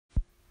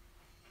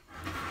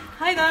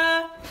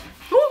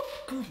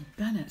Jordan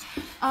Bennett.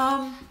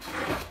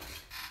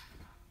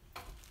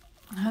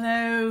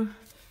 Hello,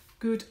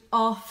 good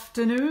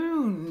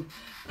afternoon.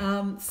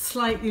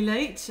 Slightly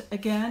late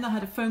again. I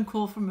had a phone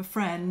call from a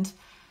friend.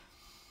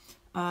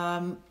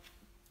 Oh,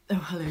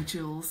 hello,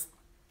 Jules.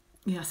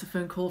 Yes, a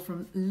phone call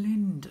from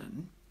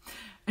Lyndon.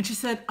 And she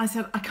said, I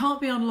can't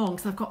be on long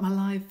because I've got my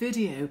live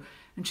video.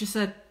 And she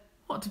said,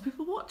 what, do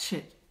people watch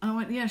it? And I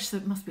went, yeah. She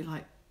said, it must be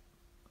like,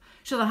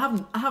 she said, I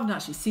haven't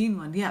actually seen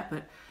one yet,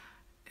 but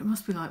it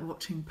must be like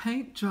watching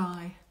paint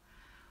dry.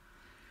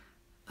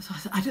 So I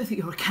said, I don't think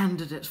you're a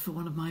candidate for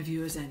one of my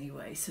viewers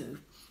anyway, so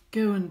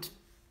go and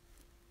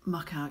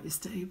muck out your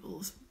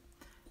stables.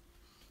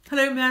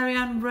 Hello,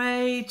 Marianne,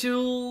 Ray,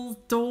 Jules,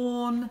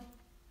 Dawn.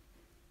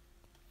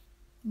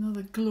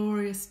 Another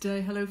glorious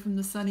day. Hello from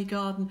the sunny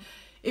garden.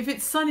 If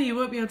it's sunny, you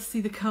won't be able to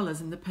see the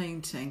colours in the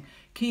painting.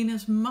 Keen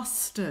as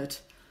mustard.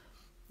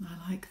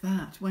 I like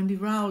that. Wendy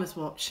Rowell is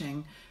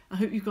watching. I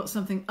hope you've got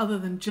something other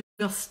than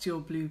just your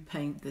blue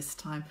paint this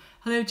time.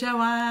 Hello,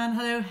 Joanne.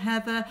 Hello,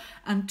 Heather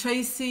and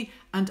Tracy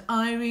and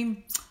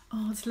Irene.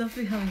 Oh, it's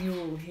lovely having you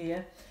all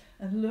here.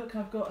 And look,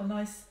 I've got a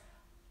nice...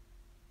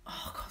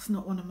 Oh, God, it's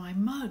not one of my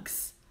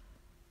mugs.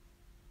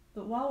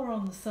 But while we're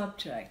on the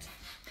subject,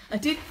 I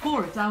did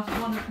pour it out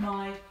of one of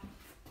my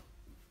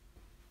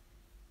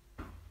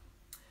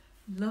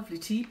lovely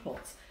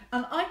teapots.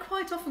 And I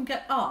quite often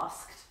get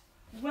asked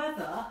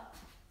whether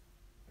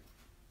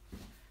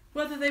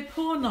they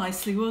pour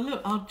nicely. Well,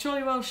 look, I'll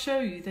jolly well show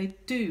you. They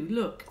do.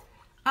 Look,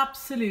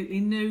 absolutely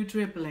no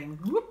dribbling.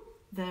 Whoop,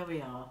 there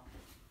we are.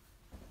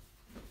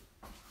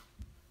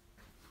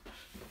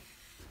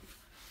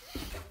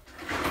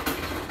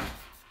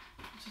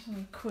 Just have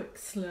a quick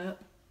slurp.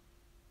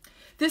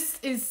 This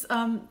is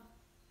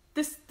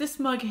this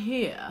mug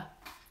here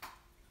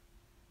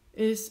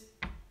is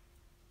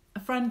a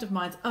friend of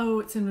mine's. Oh,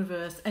 it's in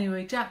reverse.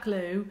 Anyway, Jack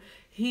Lowe,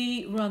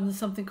 he runs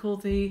something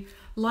called the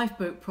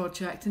Lifeboat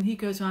Project, and he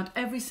goes around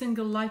every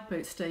single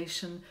lifeboat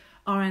station,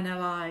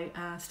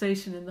 RNLI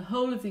station in the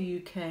whole of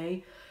the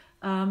UK,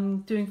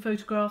 doing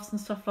photographs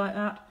and stuff like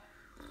that.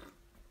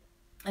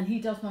 And he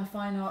does my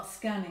fine art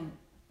scanning.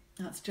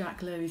 That's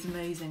Jack Lowe. He's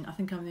amazing. I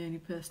think I'm the only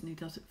person he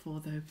does it for,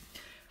 though.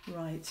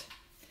 Right.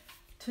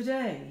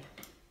 Today,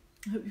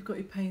 I hope you've got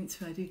your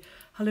paints ready.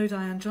 Hello,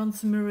 Diane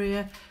Johnson,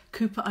 Maria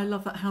Cooper. I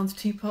love that Hound's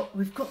teapot.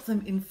 We've got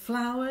them in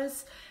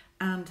flowers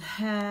and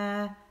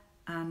hair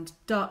and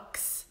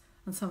ducks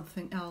and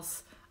something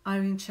else.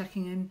 Irene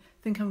checking in.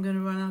 Think I'm going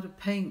to run out of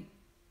paint.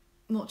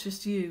 Not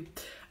just you.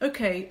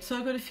 Okay, so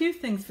I've got a few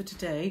things for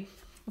today.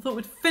 I thought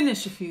we'd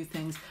finish a few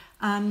things.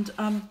 And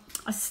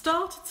I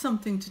started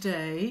something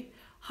today.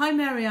 Hi,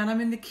 Marianne. I'm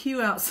in the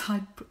queue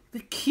outside. The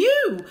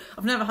queue!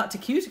 I've never had to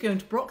queue to go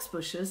into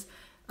Broxbushes.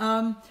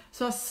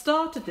 So I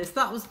started this.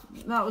 That was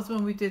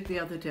when we did the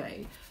other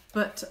day.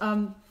 But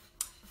I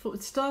thought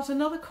we'd start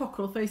another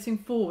cockerel facing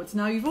forwards.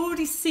 Now, you've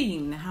already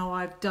seen how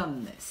I've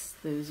done this,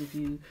 those of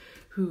you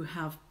who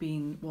have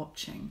been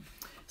watching.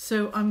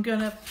 So I'm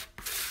going to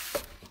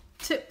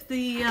tip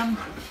the...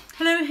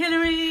 Hello,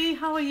 Hilary.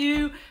 How are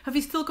you? Have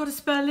you still got a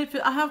spare lid?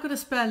 I have got a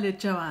spare lid,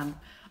 Joanne.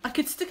 I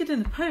could stick it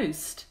in the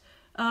post.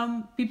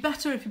 Be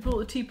better if you brought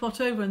the teapot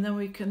over and then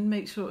we can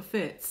make sure it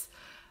fits.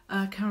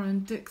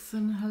 Karen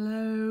Dixon,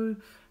 hello.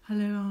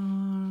 Hello,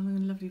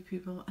 lovely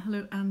people.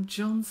 Hello, Anne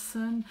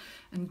Johnson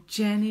and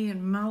Jenny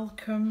and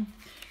Malcolm.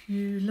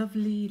 You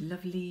lovely,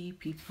 lovely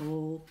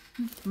people.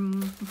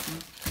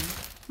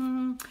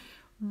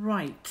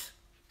 Right.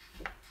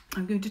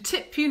 I'm going to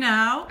tip you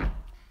now.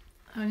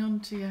 Hang on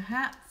to your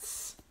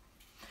hats.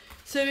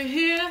 So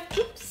here,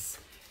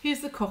 here's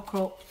the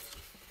cockerel.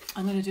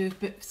 I'm going to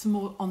do some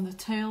more on the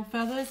tail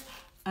feathers,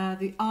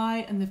 the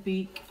eye and the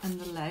beak and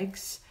the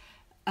legs.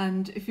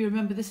 And if you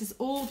remember, this is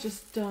all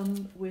just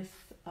done with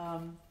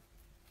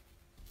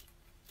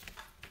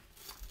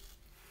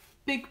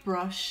big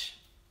brush,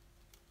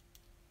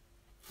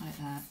 like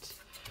that.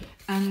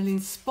 Annalene,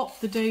 spot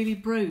the daily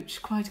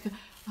brooch. Quite good.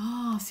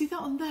 Ah, see that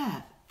on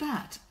there?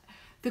 That.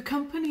 The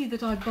company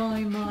that I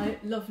buy my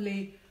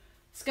lovely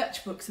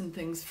sketchbooks and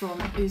things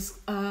from is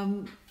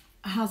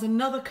has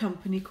another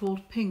company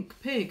called Pink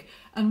Pig.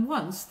 And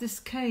once this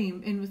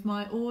came in with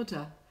my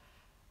order.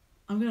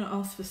 I'm going to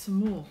ask for some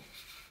more.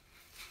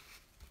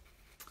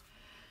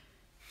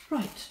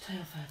 Right,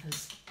 tail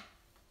feathers.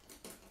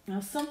 Now,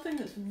 something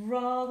that's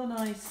rather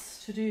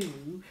nice to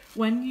do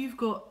when you've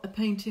got a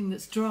painting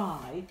that's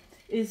dry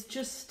is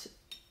just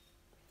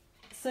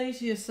say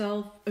to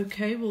yourself,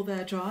 okay, well,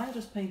 they're dry, I'll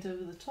just paint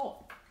over the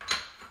top.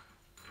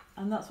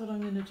 And that's what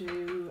I'm going to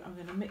do. I'm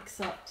going to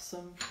mix up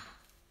some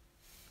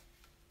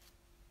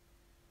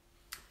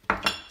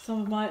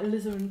of my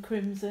alizarin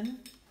crimson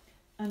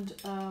and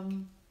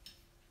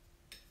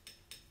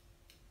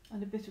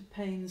a bit of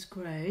Payne's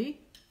grey.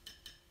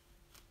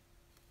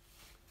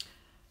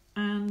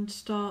 And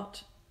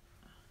start,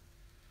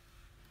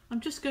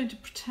 I'm just going to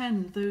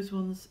pretend those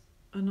ones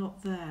are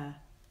not there.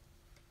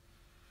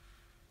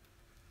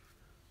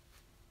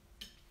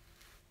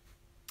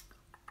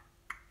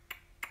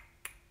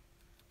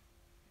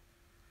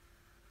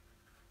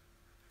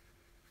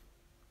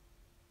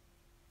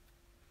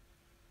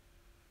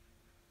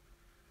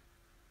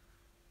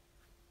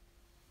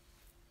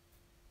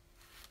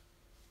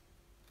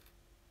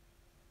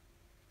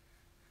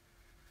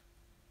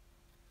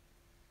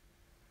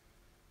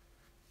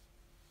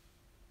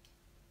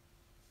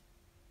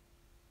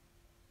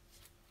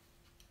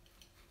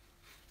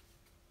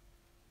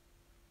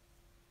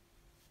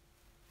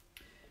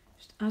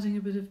 adding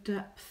a bit of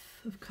depth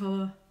of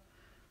colour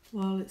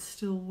while it's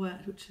still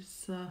wet, which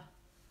is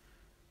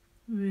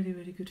really,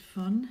 really good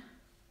fun.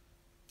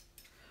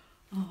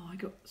 Oh, I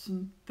got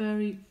some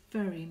very,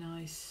 very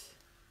nice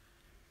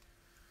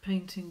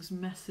paintings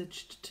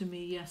messaged to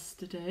me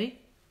yesterday.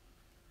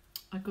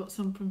 I got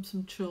some from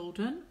some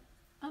children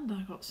and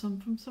I got some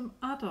from some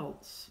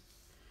adults.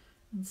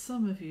 And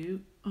some of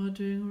you are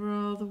doing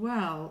rather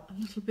well. A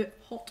little bit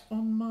hot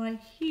on my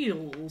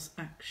heels,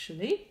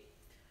 actually.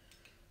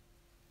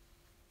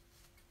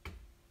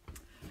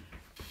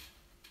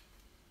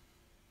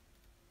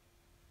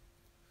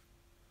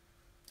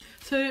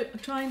 So I'm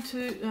trying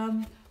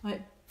to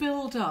like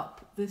build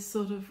up this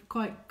sort of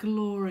quite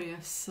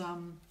glorious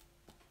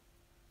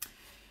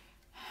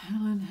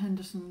Helen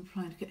Henderson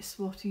trying to get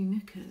swatty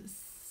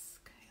knickers.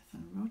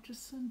 Catherine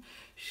Rogerson.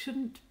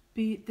 Shouldn't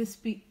this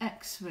be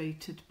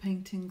X-rated,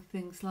 painting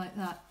things like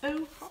that?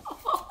 Oh.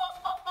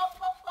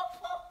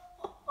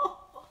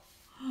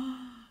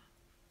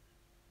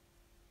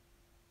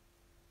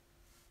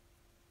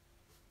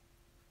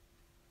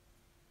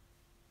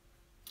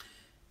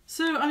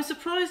 So I'm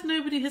surprised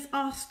nobody has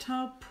asked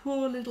how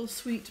poor little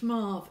sweet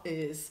Marv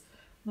is.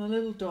 My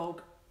little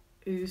dog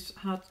who's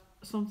had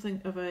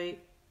something of a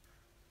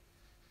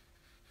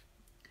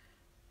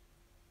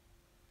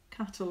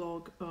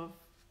catalogue of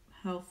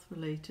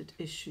health-related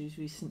issues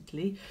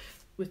recently,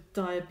 with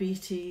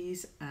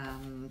diabetes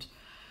and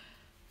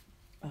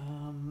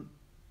I'll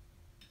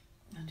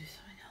do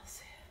something else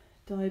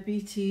here.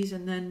 Diabetes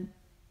and then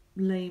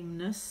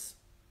lameness.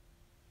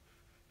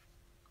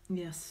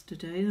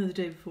 Yesterday, no, the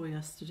day before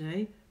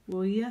yesterday.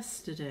 Well,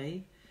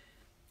 yesterday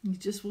he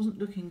just wasn't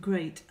looking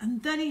great,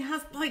 and then he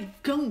has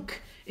like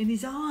gunk in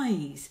his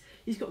eyes.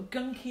 He's got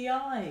gunky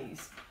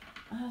eyes,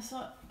 and I was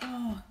like,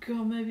 oh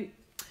god, maybe,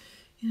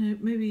 you know,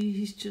 maybe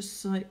he's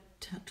just like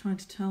trying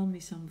to tell me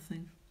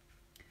something.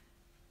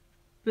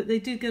 But they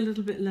did get a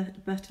little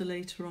bit better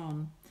later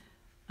on,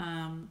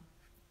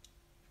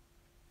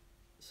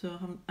 so I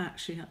haven't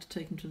actually had to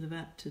take him to the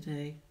vet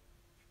today.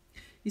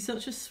 He's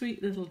such a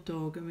sweet little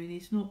dog. I mean, he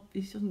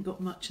hasn't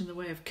got much in the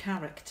way of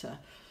character,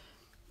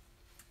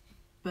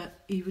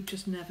 but he would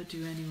just never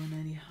do anyone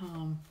any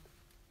harm.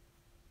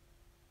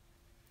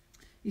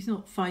 He's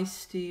not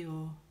feisty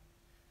or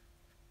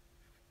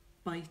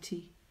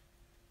bitey.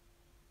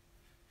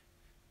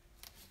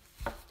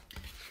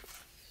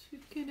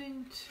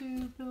 Beginning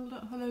to build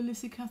up. Hello,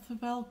 Lissy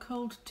Cathervell.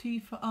 Cold tea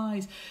for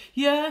eyes.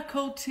 Yeah,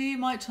 cold tea.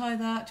 Might try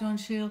that, John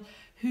Shield.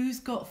 Who's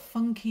got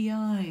funky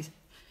eyes?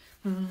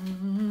 Oh,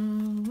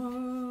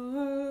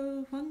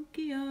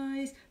 funky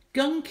eyes.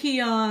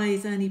 Gunky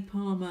eyes, Annie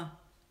Palmer.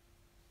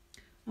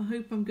 I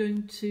hope I'm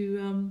going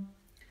to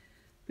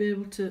be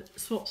able to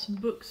swap some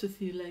books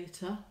with you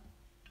later.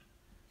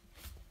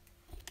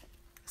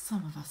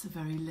 Some of us are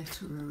very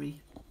literary.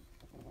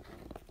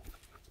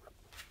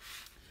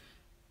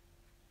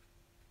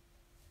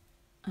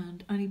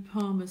 And Annie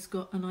Palmer's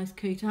got a nice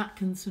Kate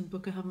Atkinson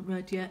book I haven't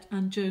read yet,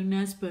 and Jo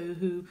Nesbo,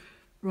 who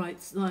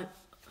writes like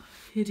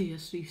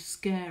hideously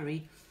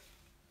scary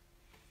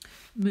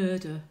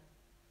murder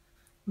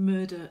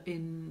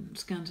in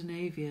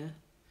Scandinavia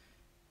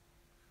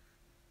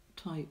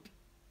type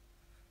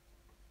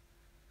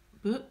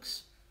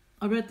books.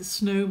 I read The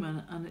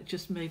Snowman and it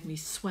just made me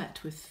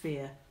sweat with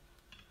fear.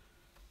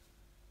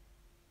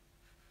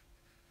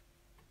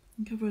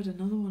 I think I've read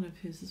another one of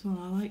his as well.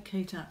 I like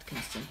Kate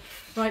Atkinson.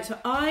 Right, so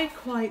I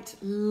quite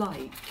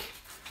like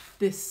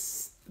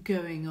this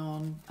going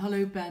on.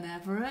 Hello, Ben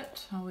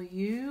Everett. How are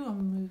you?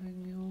 I'm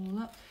moving you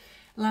all up.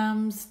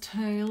 Lamb's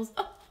Tails.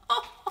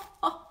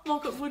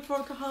 Margaret Wood,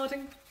 Veronica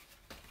Harding.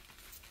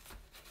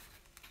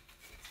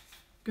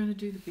 Going to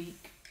do the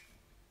beak.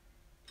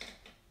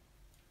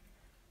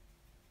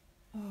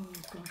 Oh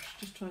gosh,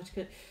 just try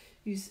to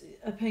use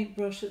a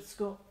paintbrush that's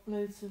got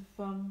loads of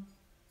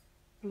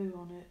blue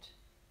on it.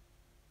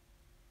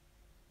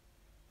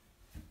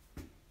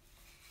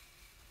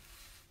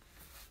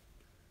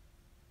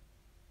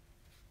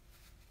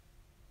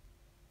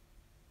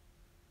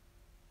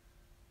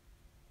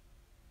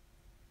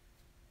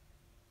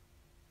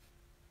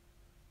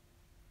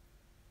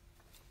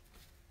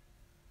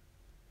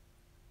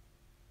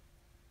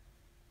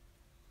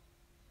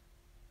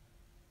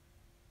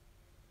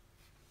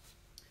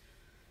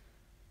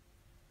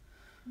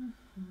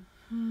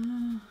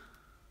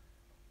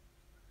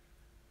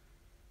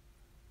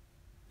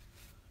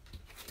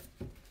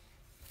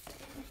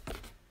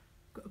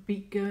 Got a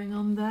beak going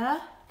on there.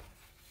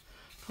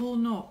 Paul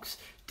Knox,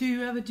 do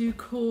you ever do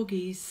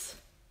corgis?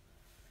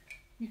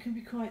 You can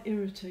be quite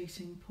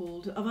irritating,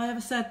 Paul. Have I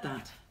ever said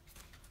that?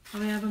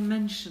 Have I ever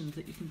mentioned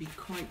that you can be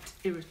quite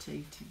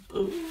irritating?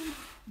 Oh,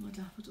 my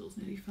daffodils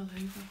nearly fell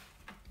over.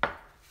 I'm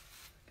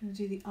going to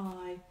do the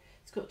eye.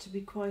 It's got to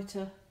be quite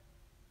a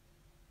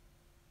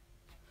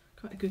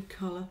good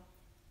colour.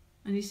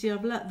 And you see,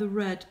 I've let the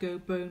red go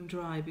bone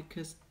dry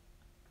because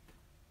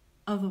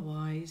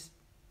otherwise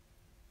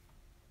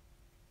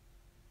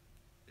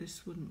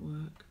this wouldn't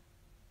work.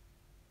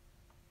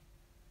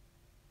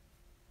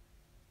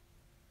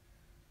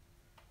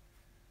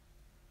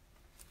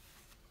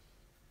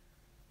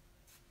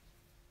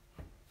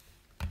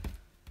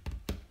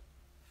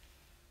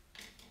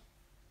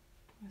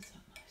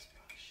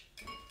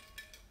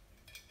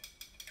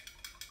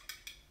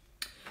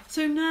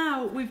 So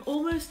now we've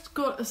almost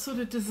got a sort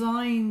of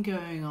design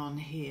going on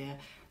here,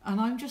 and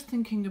I'm just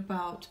thinking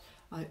about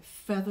like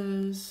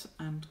feathers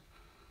and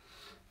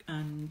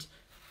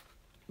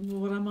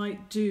what I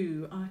might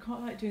do. I quite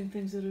like doing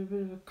things that are a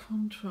bit of a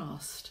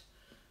contrast.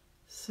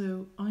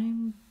 So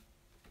I'm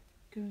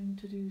going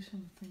to do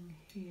something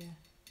here.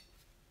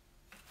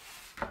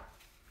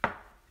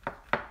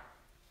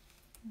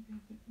 Maybe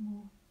a bit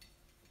more.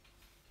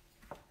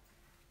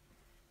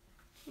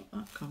 Not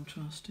that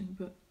contrasting,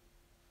 but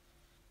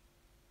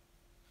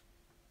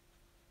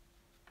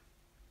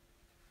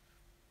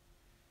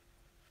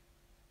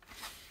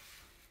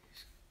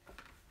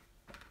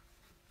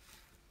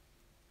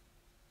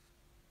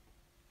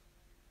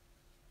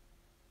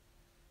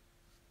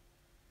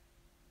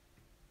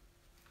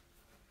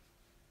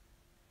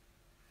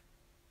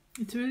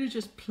it's really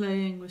just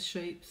playing with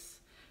shapes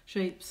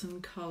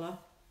and colour.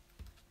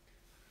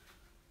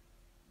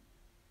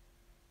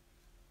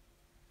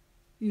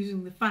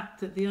 Using the fact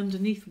that the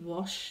underneath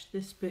wash,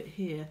 this bit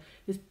here,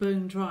 is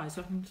bone dry,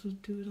 so I can sort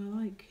of do what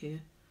I like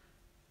here.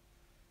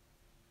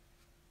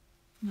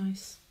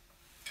 Nice.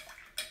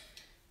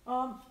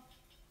 I'm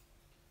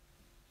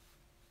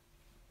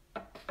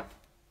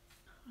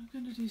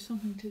going to do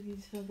something to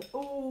these feathers.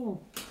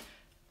 Oh!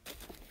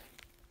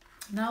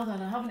 Now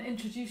then, I haven't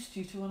introduced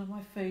you to one of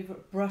my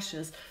favourite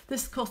brushes.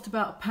 This cost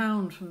about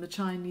 £1 from the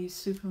Chinese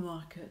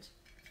supermarket.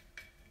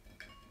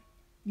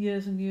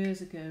 Years and years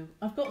ago.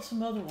 I've got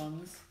some other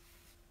ones.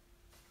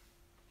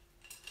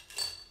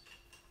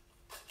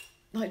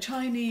 Like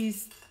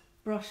Chinese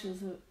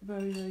brushes are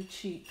very, very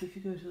cheap if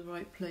you go to the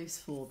right place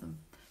for them.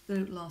 They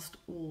don't last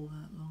all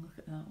that long. Look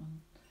at that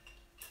one.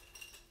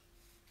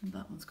 And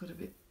that one's got a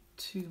bit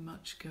too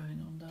much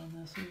going on down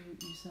there, so we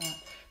won't use that.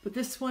 But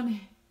this one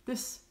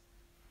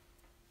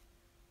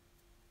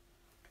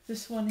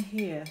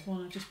here, the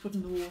one I just put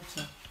in the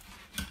water,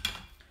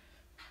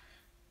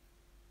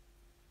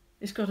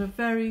 it's got a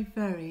very,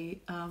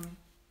 very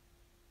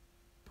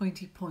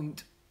pointy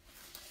point.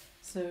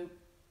 So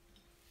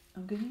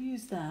I'm going to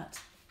use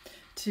that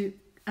to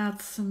add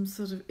some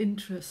sort of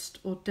interest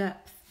or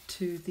depth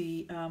to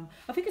the,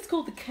 I think it's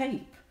called the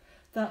cape,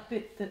 that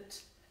bit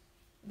that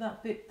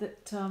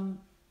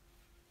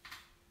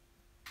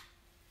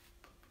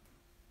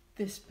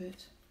this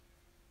bit.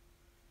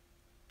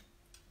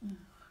 Oh,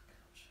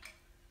 gosh.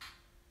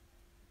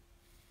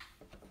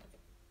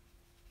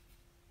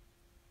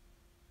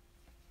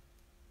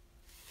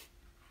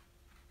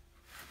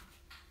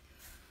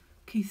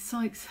 Keith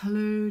Sykes,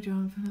 hello.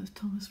 Jonathan, that's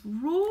Thomas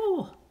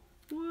Raw.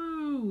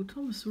 Whoa,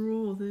 Thomas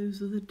Raw,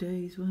 those are the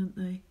days, weren't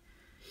they?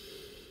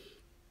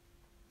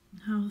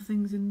 How are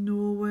things in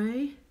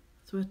Norway?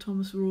 That's where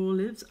Thomas Raw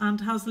lives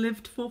and has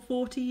lived for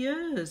 40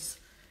 years.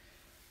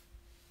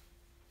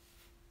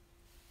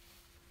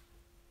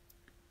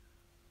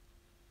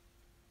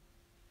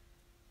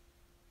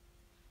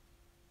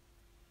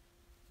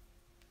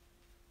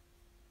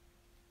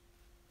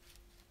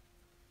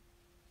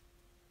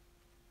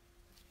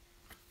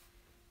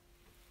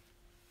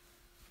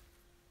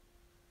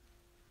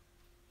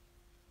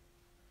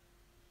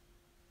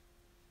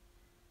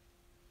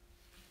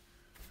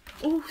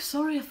 Oh,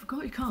 sorry, I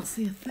forgot you can't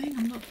see a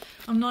thing.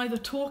 I'm neither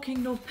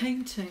talking nor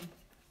painting.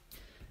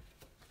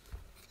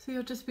 See,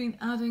 I've just been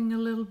adding a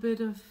little bit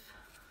of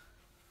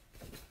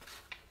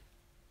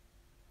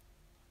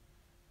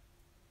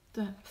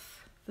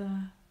depth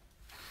there.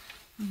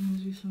 I'm going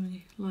to do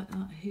something like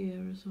that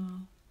here as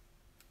well.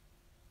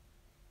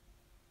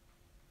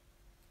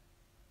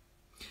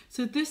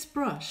 So this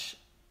brush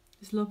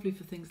is lovely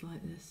for things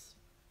like this.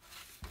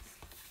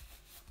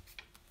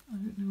 I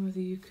don't know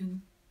whether you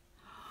can...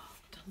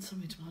 done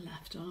something to my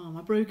left arm.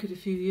 I broke it a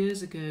few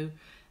years ago,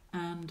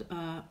 and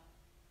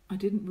I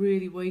didn't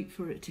really wait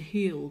for it to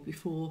heal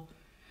before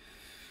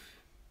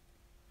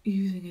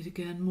using it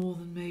again more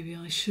than maybe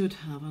I should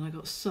have, and I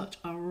got such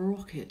a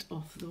rocket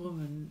off the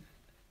woman,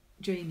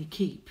 Janie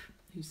Keep,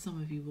 who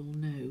some of you will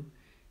know,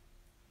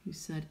 who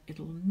said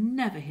it'll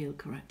never heal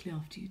correctly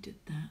after you did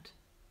that.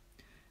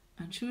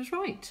 And she was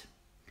right.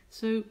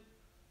 So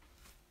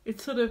it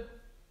sort of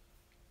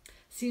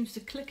seems to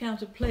click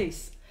out of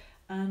place,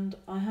 and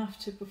I have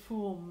to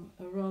perform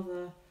a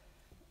rather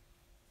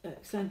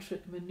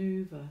eccentric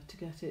manoeuvre to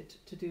get it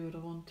to do what I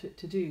want it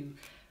to do.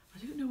 I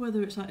don't know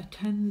whether it's like a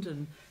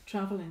tendon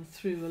travelling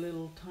through a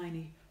little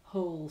tiny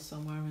hole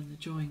somewhere in the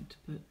joint,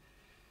 but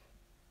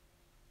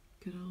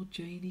good old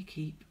Janie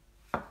Keep.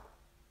 Oh,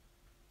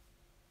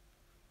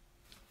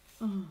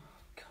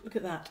 God, look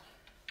at that.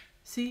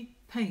 See,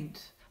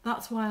 paint.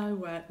 That's why I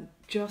wear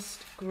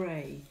just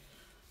grey,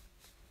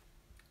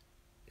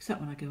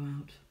 except when I go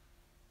out.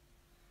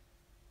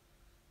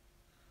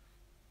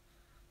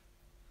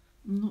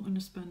 I'm not going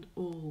to spend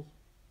all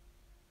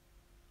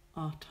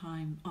our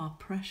time, our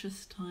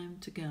precious time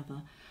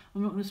together.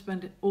 I'm not going to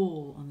spend it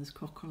all on this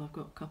cockerel. I've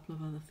got a couple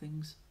of other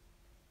things.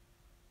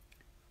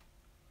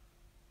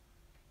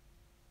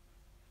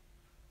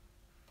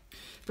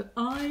 But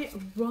I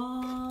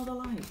rather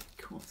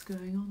like what's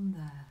going on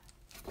there.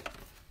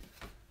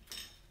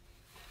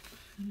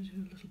 I'm going to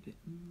do a little bit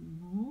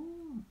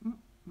more.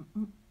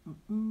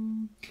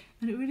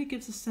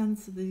 gives a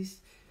sense of these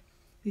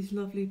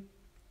lovely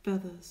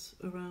feathers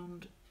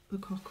around the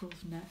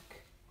cockerel's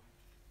neck.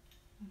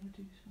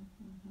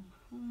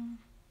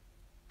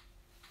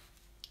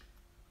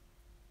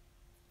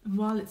 And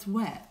while it's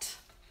wet,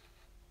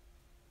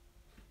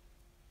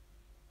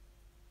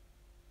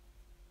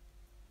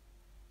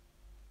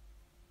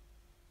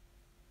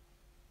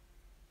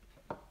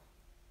 a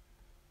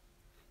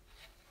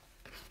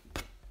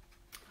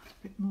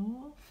bit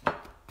more.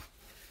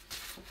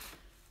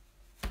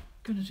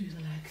 Gonna do the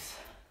legs.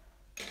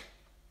 If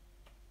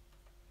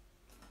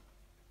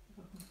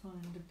I can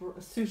find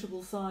a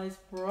suitable size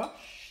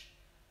brush.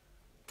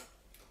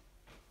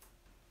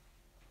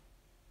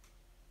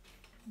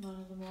 None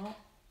of them are.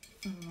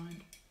 Never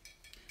mind.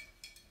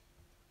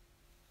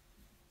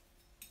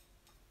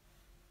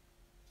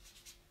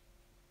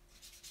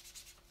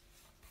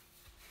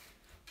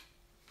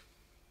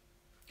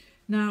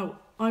 Now,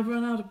 I've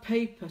run out of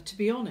paper. To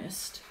be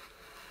honest,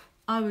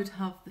 I would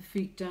have the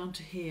feet down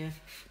to here,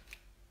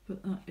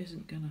 but that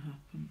isn't going to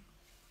happen.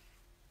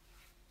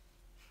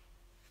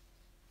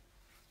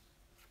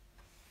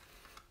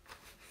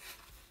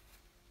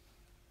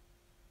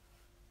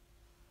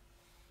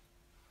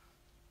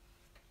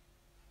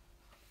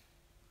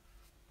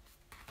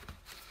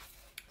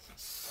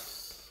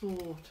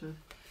 Sort of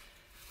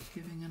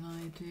giving an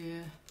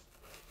idea.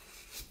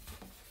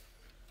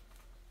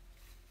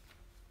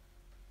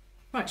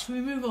 Right, shall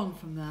we move on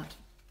from that?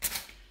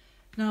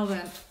 Now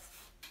then,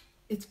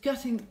 it's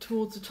getting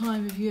towards the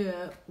time of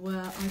year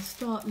where I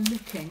start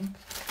looking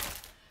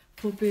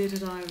for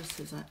bearded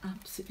irises. I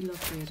absolutely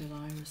love bearded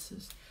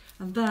irises.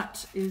 And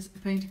that is a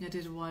painting I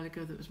did a while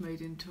ago that was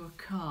made into a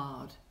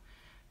card.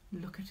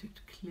 Look at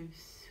it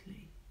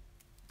closely.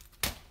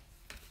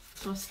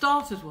 So I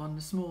started one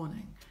this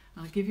morning.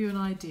 I'll give you an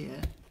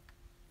idea.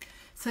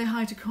 Say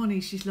hi to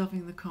Connie, she's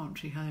loving the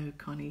commentary. Hello,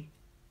 Connie.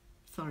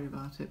 Sorry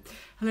about it.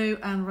 Hello,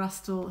 Anne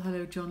Rastel.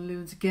 Hello, John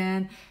Loons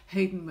again.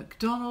 Hayden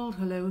MacDonald.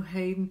 Hello,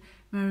 Hayden.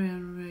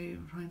 Marianne Ray.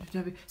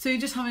 Debbie. So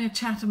you're just having a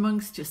chat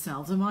amongst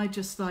yourselves. Am I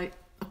just like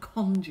a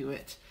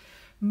conduit?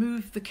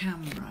 Move the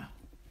camera.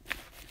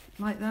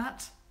 Like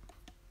that.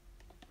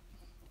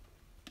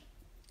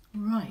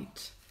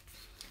 Right.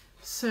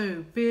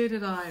 So,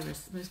 bearded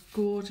iris, the most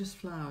gorgeous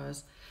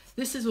flowers.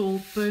 This is all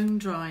bone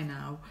dry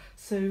now,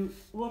 so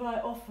what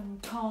I often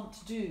can't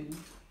do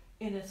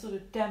in a sort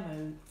of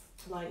demo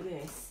like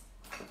this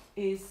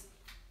is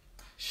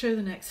show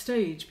the next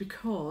stage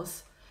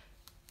because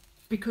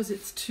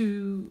it's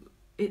too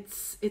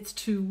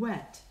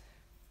wet.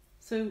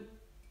 So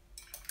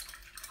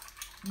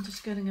I'm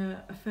just getting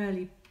a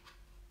fairly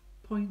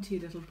pointy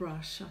little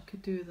brush. I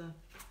could do the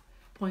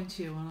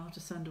pointier one. I'll have to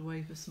send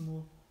away for some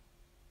more.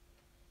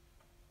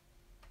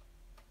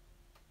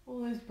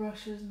 All those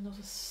brushes and not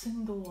a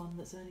single one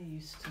that's any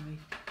use to me.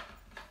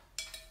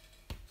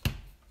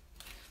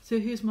 So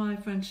here's my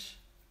French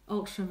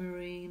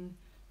ultramarine.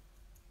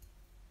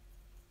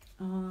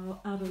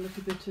 I'll add a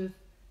little bit of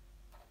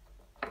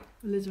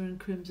alizarin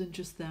crimson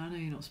just there. I know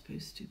you're not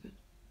supposed to, but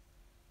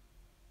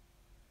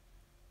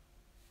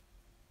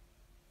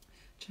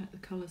check the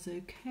colour's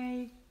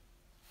okay.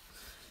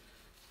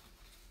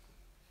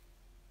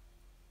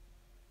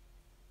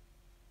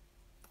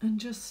 And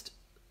just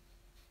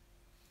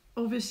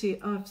obviously,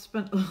 I've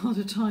spent a lot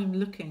of time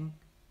looking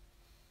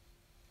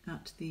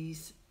at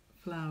these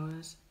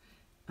flowers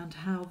and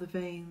how the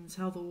veins,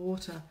 how the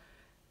water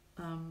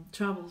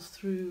travels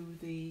through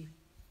the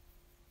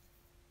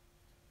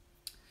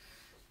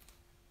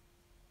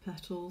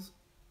petals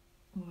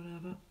or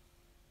whatever.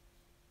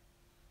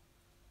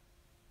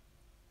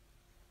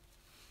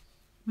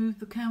 Move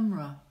the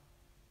camera.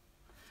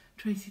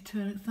 Tracy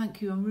Turner,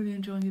 thank you. I'm really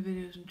enjoying your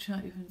videos and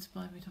chat. You've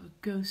inspired me to have a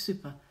go.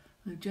 Super.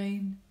 Hello,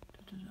 Jane.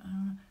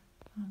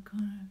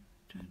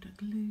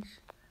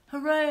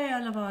 Hooray, I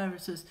love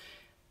irises.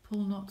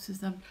 Paul Knox is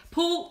them.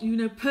 Paul, you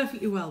know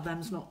perfectly well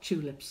them's not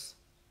tulips.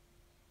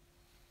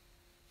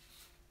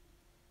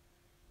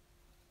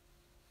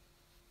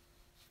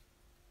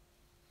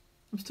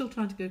 I'm still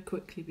trying to go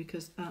quickly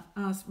because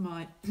as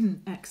my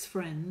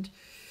ex-friend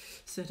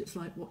said, it's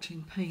like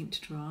watching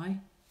paint dry.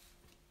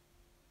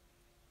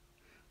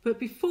 But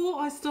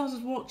before I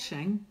started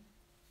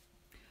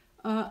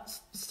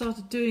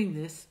doing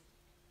this,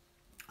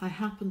 I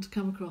happened to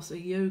come across a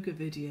yoga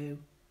video,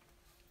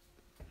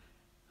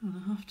 and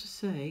I have to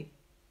say,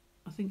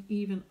 I think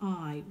even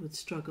I would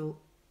struggle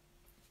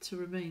to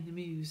remain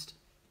amused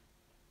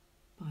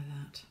by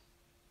that.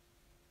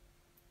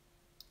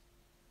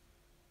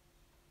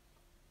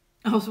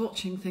 I was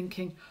watching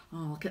thinking,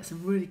 oh, I'll get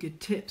some really good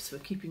tips for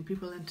keeping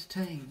people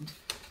entertained.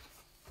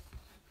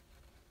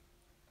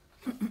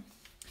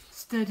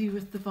 Steady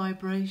with the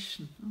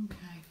vibration,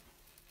 okay.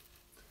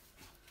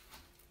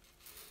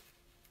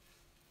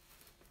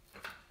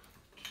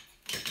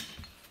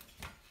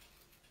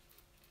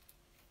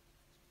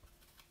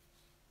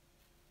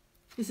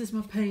 This is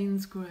my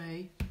Payne's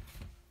Grey,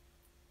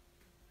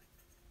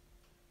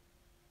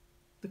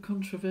 the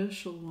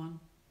controversial one.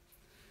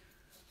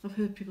 I've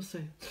heard people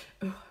say,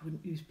 oh, I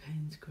wouldn't use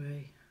Payne's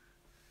Grey.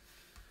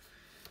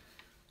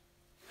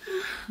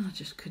 I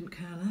just couldn't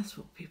care less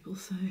what people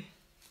say.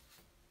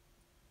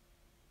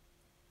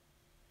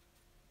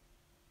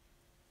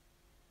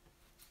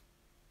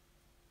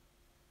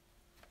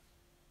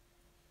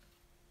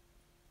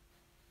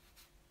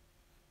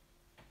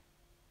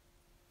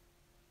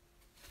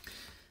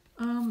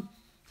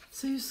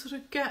 So you sort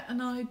of get an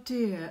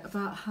idea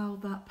about how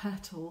that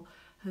petal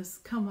has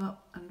come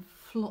up and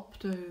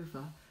flopped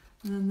over.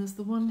 And then there's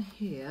the one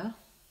here.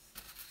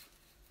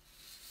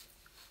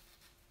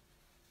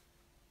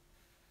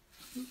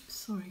 Oops,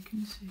 sorry,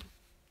 can you see?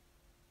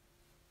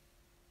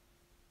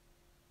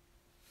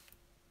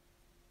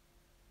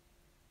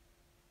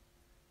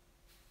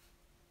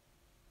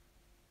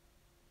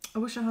 I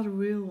wish I had a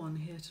real one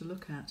here to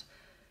look at.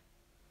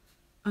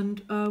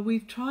 And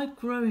we've tried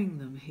growing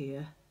them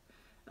here.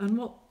 And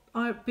what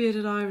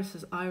bearded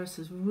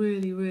irises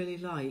really, really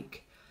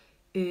like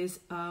is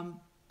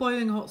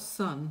boiling hot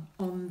sun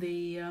on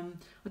the,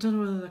 I don't know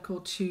whether they're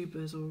called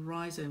tubers or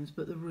rhizomes,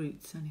 but the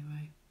roots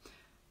anyway.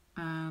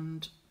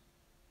 And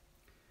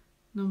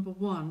number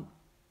one,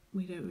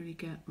 we don't really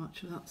get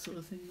much of that sort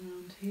of thing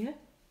around here.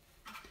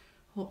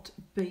 Hot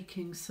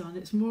baking sun.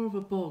 It's more of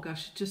a bog. I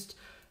should just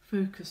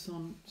focus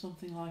on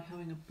something like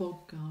having a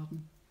bog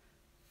garden.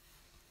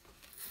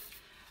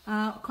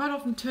 Quite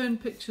often turn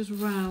pictures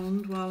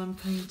round while I'm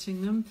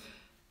painting them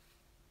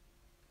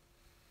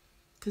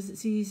because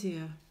it's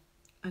easier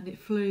and it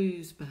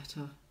flows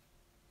better.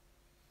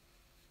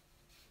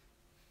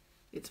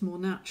 It's more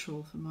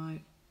natural for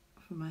my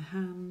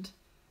hand.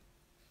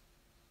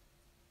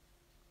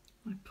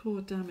 My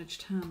poor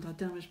damaged hand. I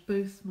damaged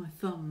both my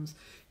thumbs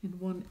in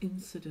one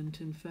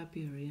incident in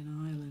February in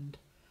Ireland.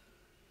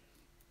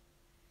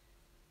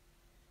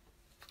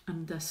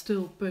 And they're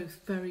still both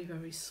very,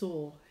 very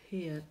sore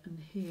here and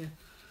here.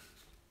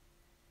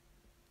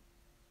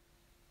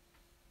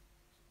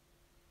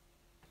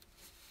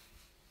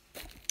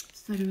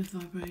 Steady with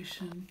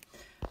vibration.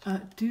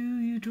 Do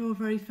you draw a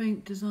very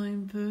faint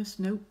design first?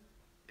 Nope.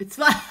 It's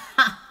like,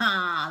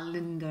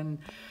 Lyndon.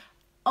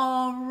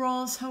 Oh,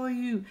 Roz, how are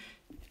you?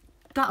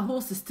 That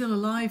horse is still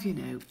alive, you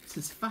know. It's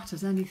as fat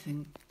as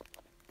anything.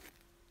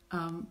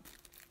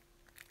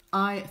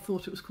 I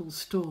thought it was called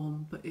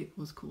Storm, but it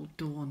was called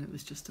Dawn. It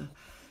was just a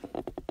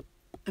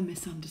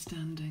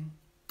misunderstanding.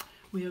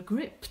 We are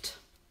gripped.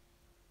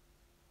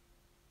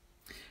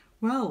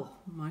 Well,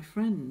 my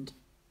friend,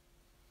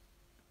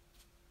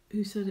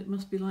 who said it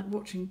must be like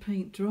watching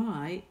paint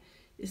dry,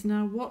 is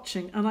now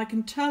watching. And I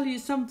can tell you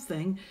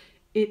something,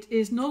 it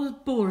is not as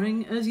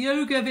boring as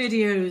yoga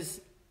videos.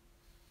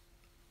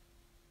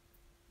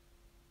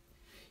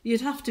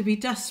 You'd have to be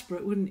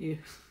desperate, wouldn't you?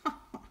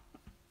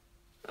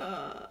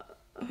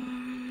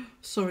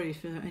 Sorry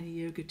for any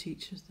yoga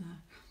teachers there.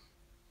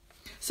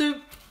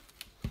 So,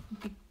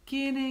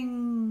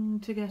 beginning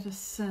to get a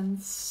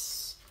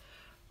sense,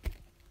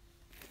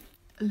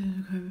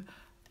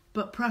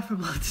 but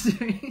preferable to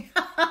doing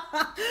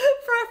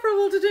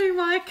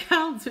my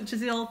accounts, which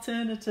is the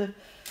alternative.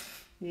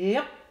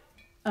 Yep,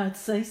 I'd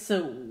say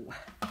so.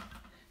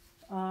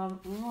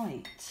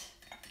 Right.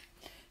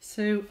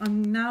 So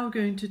I'm now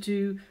going to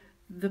do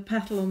the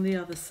petal on the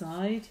other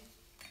side,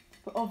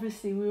 but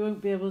obviously we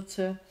won't be able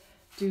to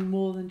do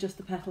more than just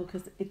the petal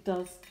because it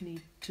does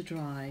need to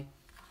dry.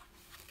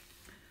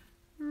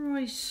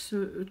 Right,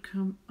 so it would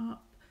come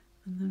up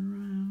and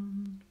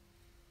then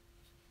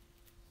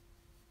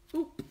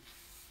round. Oop,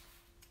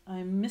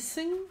 I'm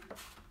missing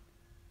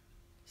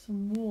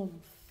some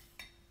warmth,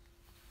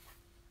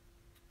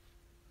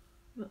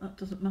 but that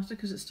doesn't matter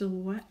because it's still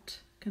wet.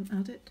 I can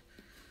add it.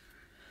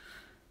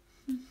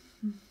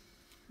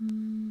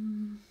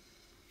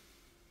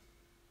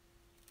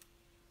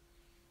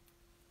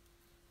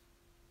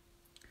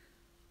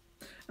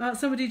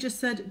 Somebody just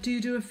said, do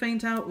you do a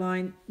faint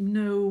outline?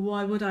 No,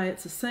 why would I?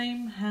 It's the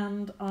same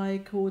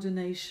hand-eye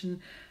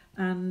coordination,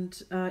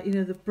 and you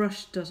know, the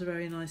brush does a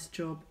very nice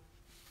job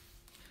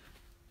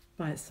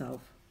by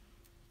itself.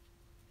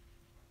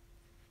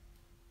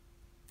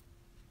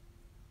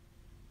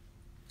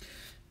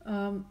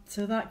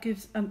 So that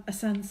gives a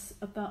sense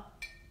of that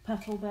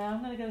petal there. I'm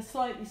going to get a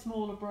slightly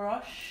smaller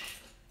brush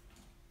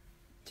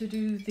to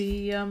do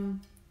the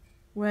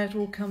where it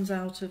all comes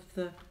out of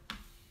the,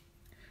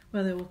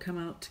 where they all come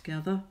out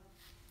together.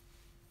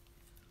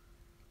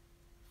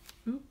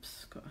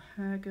 Oops, got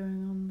a hair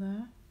going on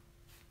there.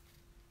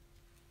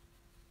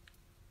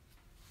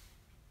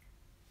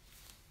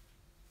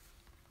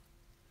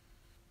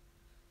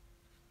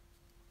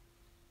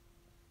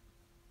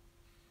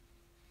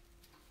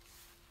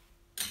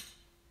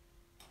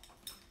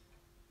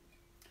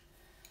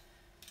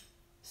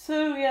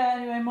 So yeah,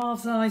 anyway,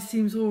 Marv's eye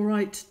seems all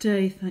right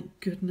today, thank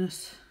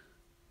goodness.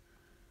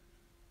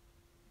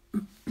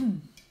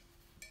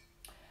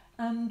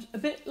 And a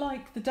bit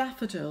like the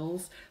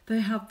daffodils, they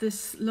have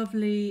this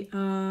lovely,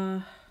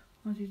 how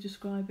do you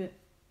describe it?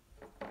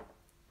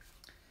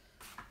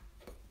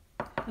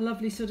 A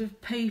lovely sort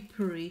of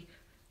papery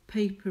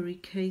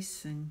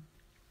casing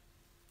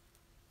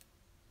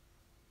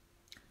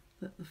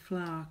that the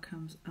flower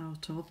comes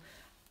out of.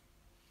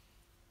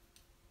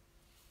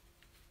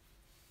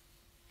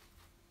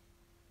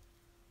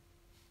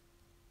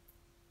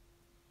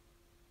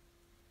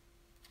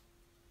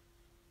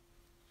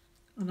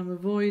 And I'm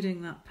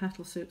avoiding that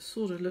petal so it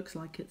sort of looks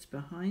like it's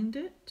behind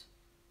it.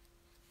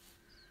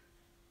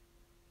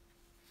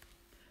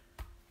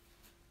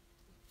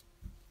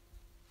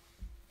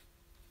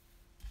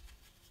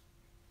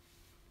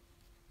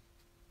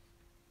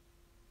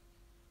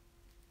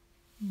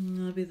 And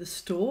that'll be the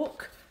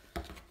stalk.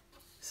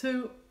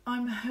 So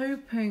I'm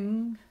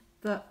hoping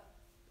that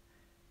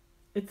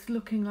it's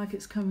looking like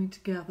it's coming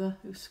together.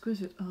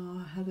 Exquisite.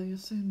 Oh, Heather, you're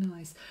so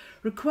nice.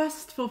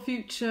 Request for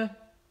future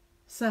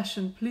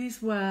session.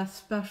 Please wear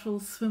special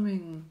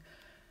swimming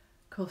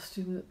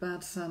costume that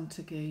Bad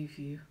Santa gave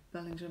you.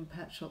 Bellingham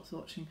Pet Shop's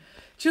watching.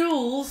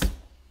 Jules,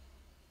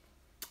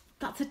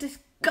 that's a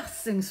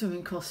disgusting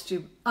swimming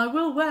costume. I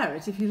will wear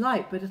it if you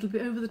like, but it'll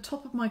be over the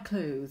top of my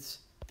clothes.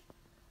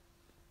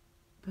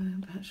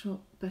 Bellingham Pet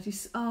Shop. Betty.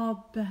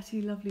 Oh,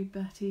 Betty, lovely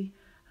Betty.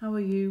 How are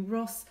you?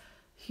 Ross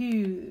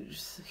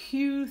Hughes.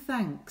 Hugh,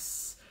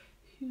 thanks.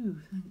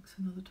 Hugh, thanks.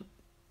 Another top.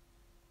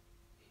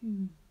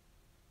 Hugh.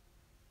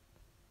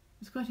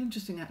 It's quite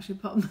interesting, actually,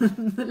 apart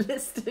from the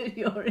list of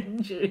your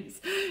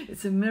injuries.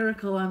 It's a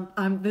miracle.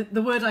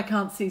 The word I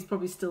can't see is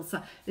probably still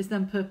is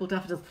them purple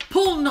daffodils.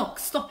 Paul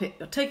Knox, stop it.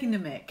 You're taking the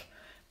mick.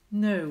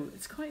 No,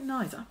 it's quite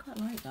nice. I quite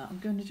like that. I'm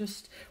going to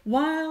just,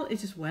 while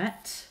it is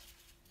wet,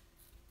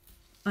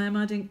 I am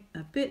adding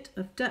a bit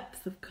of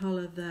depth of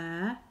colour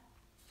there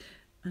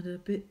and a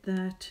bit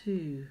there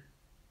too.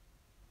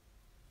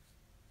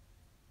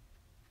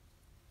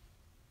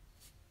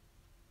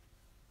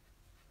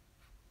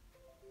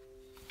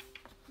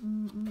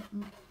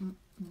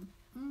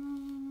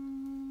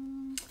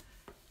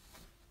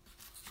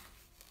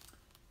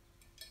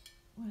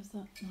 Where's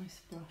that nice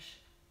brush?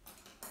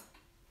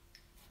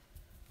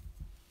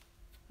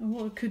 And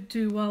what I could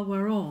do while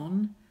we're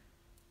on...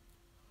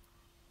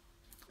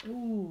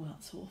 Oh,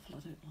 that's awful, I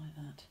don't like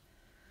that.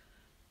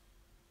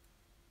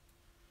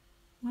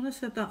 When I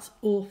said that's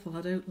awful,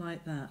 I don't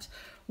like that.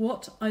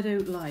 What I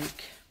don't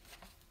like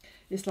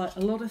is like a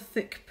lot of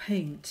thick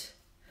paint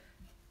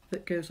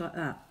that goes like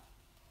that.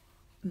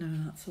 No,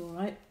 that's all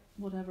right.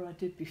 Whatever I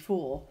did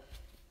before,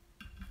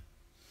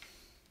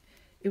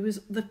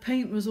 the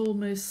paint was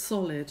almost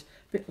solid,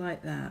 a bit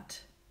like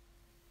that.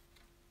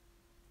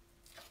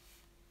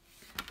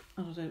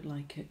 And I don't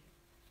like it.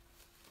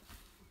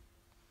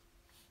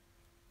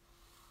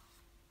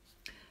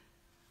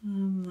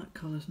 That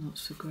colour's not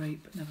so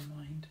great, but never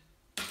mind.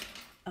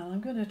 And I'm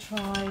going to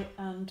try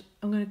and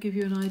I'm going to give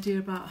you an idea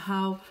about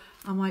how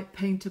I might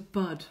paint a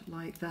bud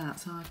like that.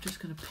 So I'm just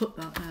going to put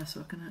that there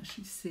so I can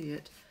actually see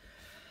it.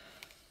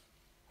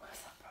 Where's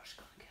that brush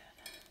gone again?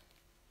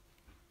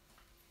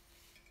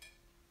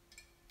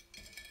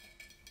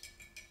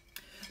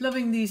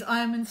 Loving these. I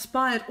am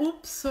inspired.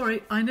 Oops,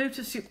 sorry. I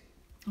noticed you.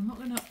 I'm not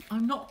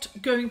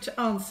going to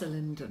answer,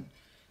 Lyndon.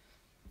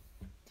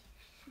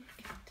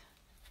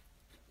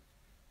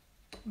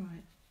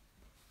 Right.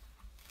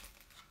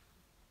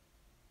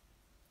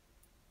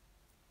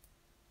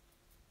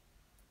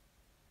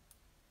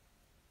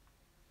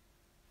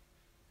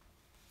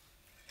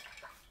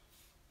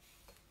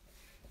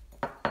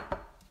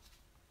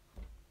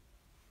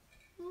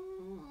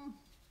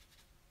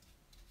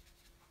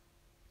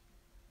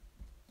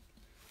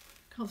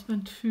 Can't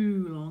spend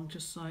too long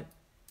just like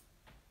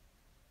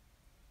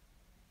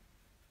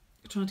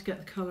trying to get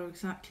the colour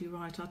exactly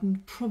right.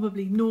 I'd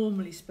probably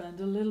normally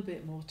spend a little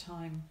bit more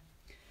time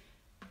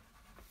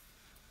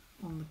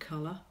on the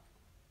colour.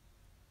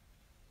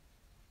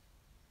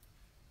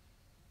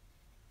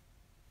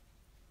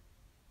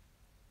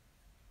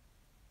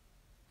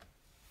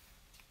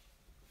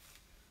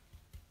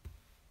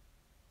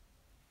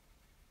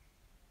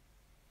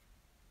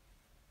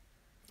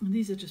 And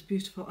these are just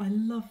beautiful. I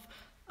love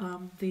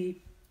the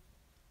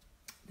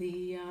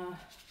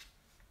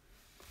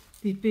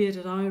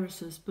bearded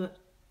irises, but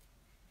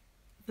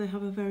they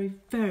have a very,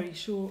 very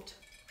short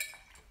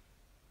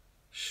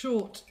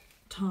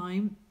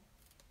time.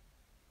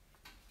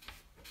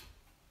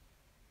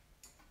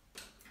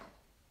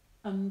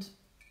 And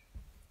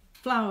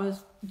flowers,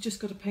 you just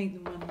got to paint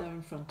them when they're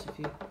in front of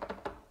you.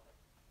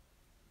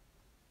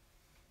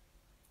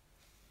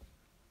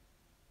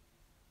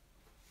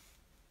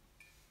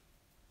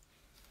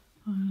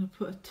 I'm going to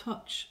put a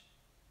touch.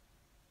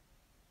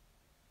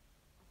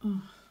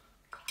 Oh.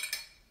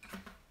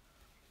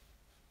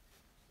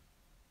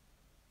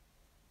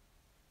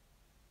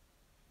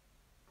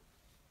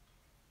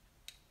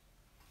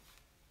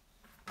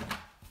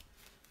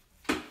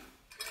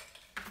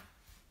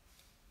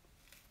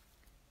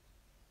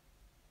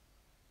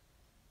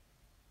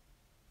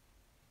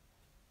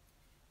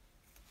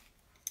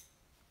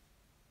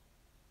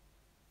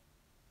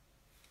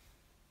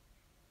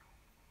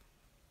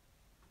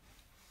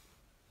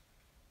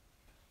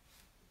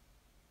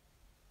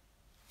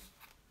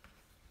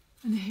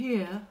 And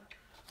here,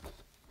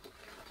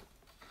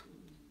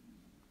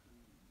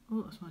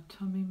 oh, that's my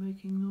tummy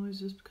making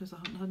noises because I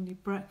haven't had any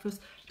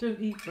breakfast.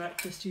 Don't eat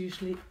breakfast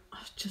usually. I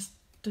just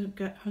don't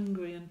get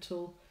hungry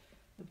until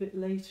a bit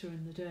later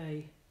in the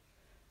day.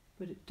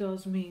 But it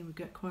does mean we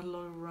get quite a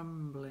lot of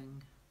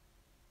rumbling.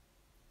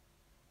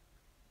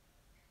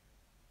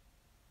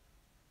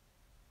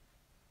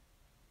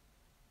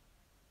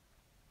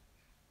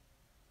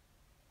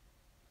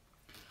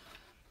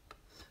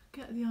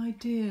 get the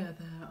idea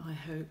there, I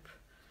hope.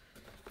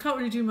 Can't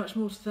really do much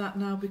more to that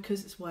now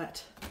because it's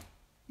wet.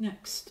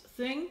 Next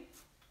thing.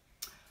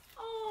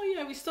 Oh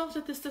yeah, we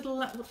started this little,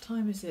 what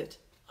time is it?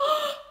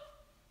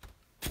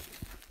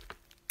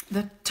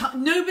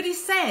 Nobody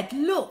said,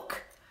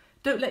 look,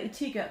 don't let your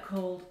tea get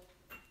cold.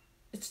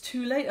 It's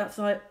too late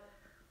outside.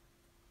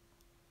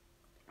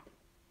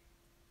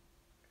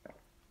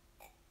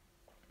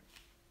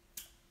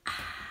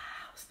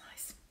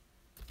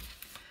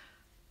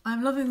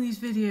 I'm loving these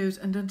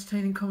videos and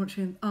entertaining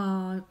commentary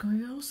and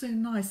they're all so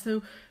nice.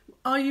 So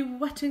are you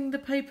wetting the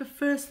paper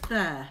first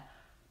there?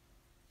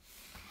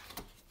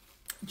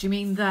 Do you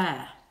mean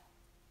there?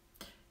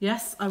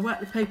 Yes, I wet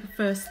the paper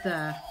first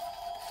there.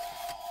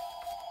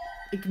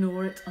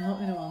 Ignore it, I'm not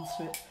going to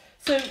answer it.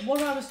 So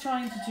what I was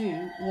trying to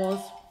do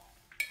was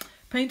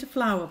paint a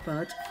flower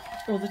bud,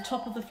 or the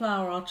top of the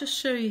flower. I'll just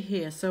show you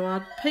here. So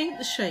I'd paint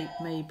the shape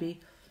maybe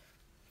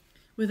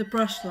with a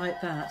brush like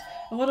that.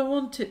 And what I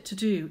want it to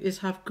do is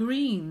have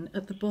green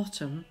at the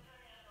bottom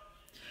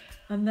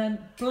and then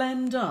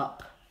blend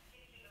up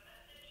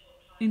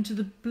into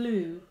the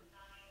blue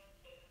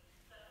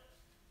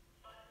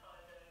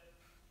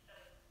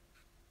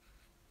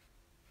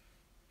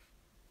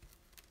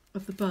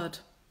of the bud.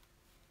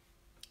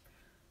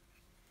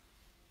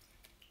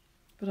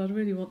 But I'd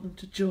really want them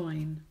to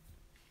join.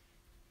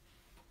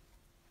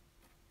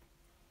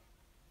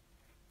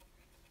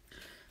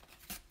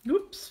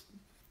 Oops.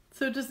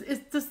 So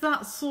does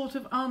that sort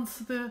of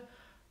answer the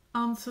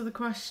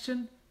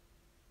question?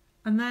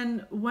 And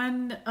then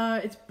when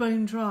it's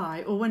bone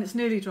dry, or when it's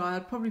nearly dry,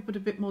 I'd probably put a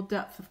bit more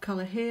depth of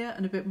colour here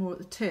and a bit more at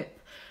the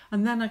tip.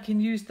 And then I can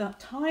use that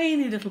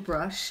tiny little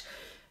brush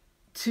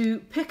to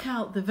pick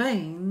out the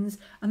veins,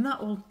 and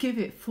that will give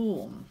it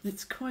form.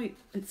 It's quite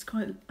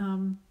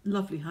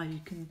lovely how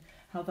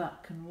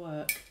that can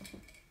work.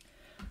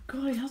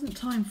 God, hasn't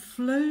time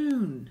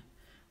flown?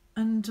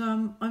 And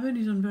I've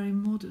only done very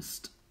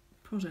modest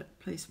product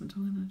placement.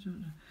 I'm going to do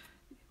it.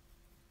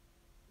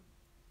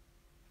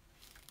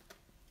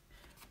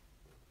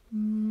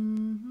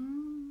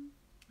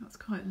 That's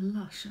quite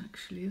lush,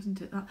 actually,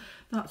 isn't it?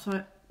 That's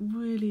like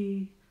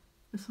really.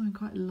 There's something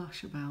quite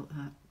lush about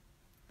that.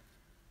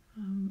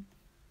 To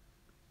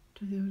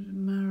the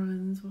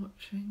Marilyn's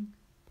watching.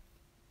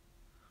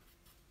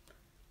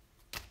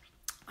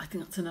 I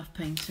think that's enough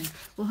painting.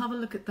 We'll have a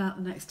look at that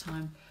next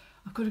time.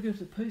 I've got to go to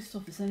the post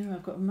office anyway.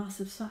 I've got a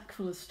massive sack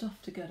full of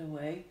stuff to get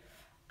away.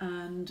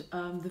 And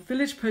the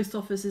village post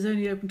office is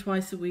only open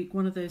twice a week.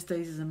 One of those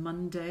days is a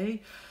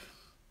Monday.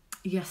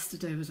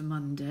 Yesterday was a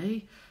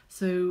Monday.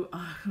 So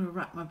I've got to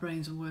rack my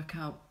brains and work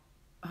out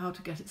how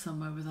to get it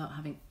somewhere without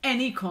having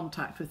any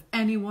contact with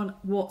anyone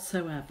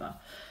whatsoever.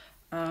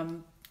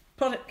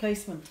 Product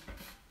placement.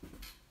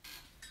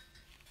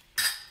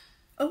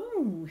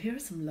 Oh, here are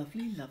some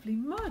lovely, lovely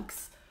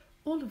mugs,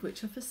 all of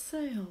which are for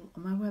sale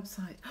on my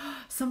website.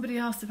 Somebody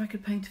asked if I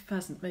could paint a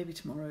pheasant, maybe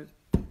tomorrow.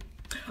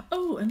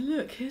 Oh, and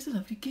look, here's a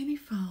lovely guinea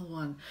fowl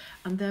one.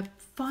 And they're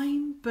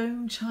fine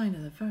bone china.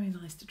 They're very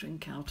nice to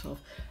drink out of.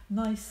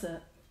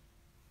 Nicer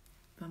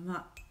than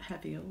that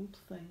heavy old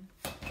thing.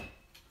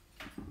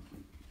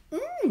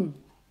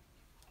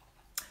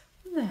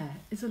 There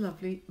is a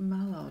lovely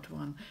mallard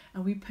one.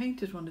 And we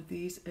painted one of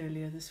these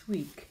earlier this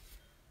week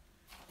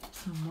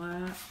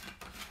somewhere.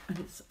 And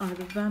it's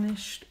either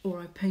vanished or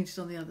I painted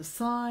on the other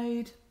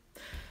side.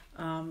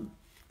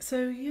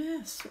 So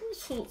yes, all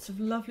sorts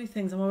of lovely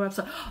things on my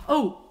website.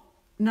 Oh,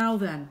 now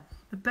then,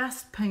 the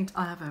best paint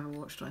I have ever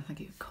watched. I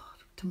think,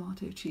 God,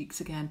 tomato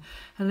cheeks again.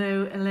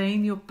 Hello,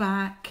 Elaine, you're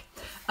back.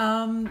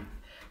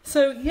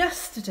 So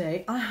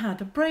yesterday I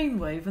had a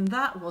brainwave, and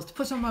that was to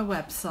put on my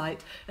website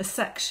a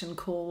section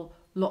called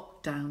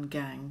Lockdown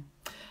Gang.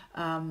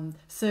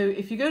 So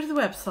if you go to the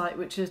website,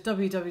 which is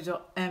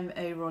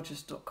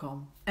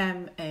www.marogers.com,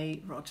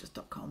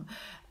 marogers.com,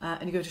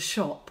 and you go to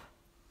shop,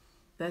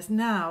 there's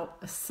now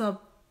a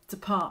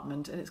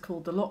sub-department and it's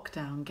called the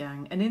Lockdown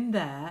Gang. And in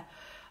there,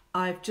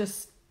 I've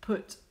just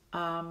put,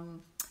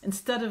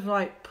 instead of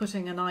like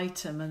putting an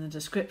item and a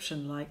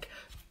description like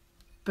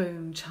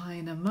bone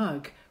china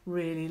mug,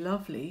 really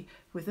lovely,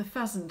 with a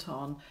pheasant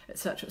on,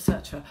 etc,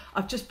 etc.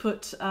 I've just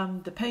put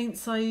the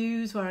paints I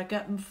use, where I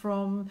get them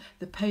from,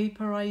 the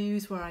paper I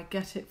use, where I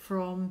get it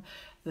from,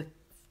 the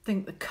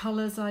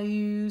colours I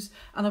use,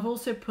 and I've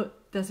also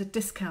put, there's a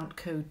discount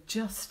code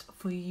just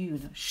for you.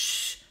 No,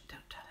 shh,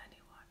 don't tell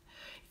anyone.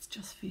 It's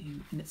just for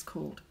you, and it's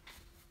called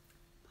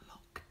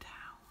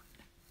Lockdown,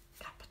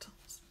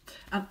 capitals.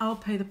 And I'll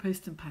pay the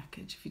post and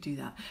package if you do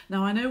that.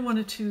 Now, I know one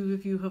or two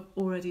of you have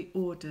already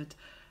ordered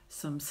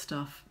some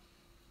stuff,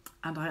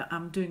 and I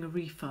am doing a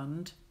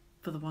refund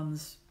for the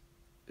ones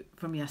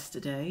from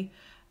yesterday.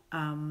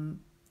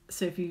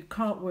 So if you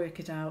can't work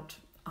it out,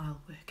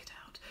 I'll work it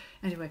out.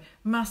 Anyway,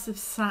 massive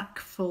sack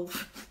full.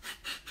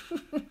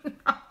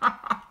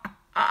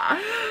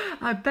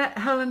 I bet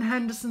Helen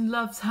Henderson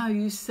loves how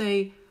you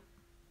say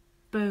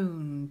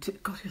bone.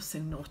 God, you're so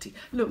naughty.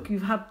 Look,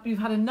 you've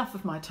had enough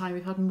of my time.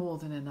 You've had more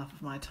than enough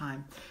of my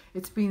time.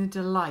 It's been a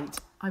delight.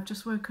 I've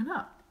just woken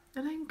up.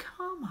 Elaine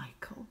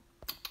Carmichael.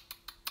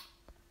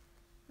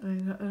 Oh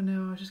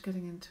no, I was just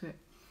getting into it.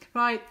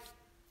 Right,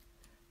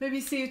 maybe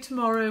see you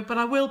tomorrow, but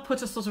I will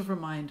put a sort of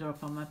reminder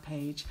up on my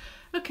page.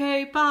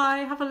 Okay,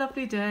 bye, have a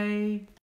lovely day.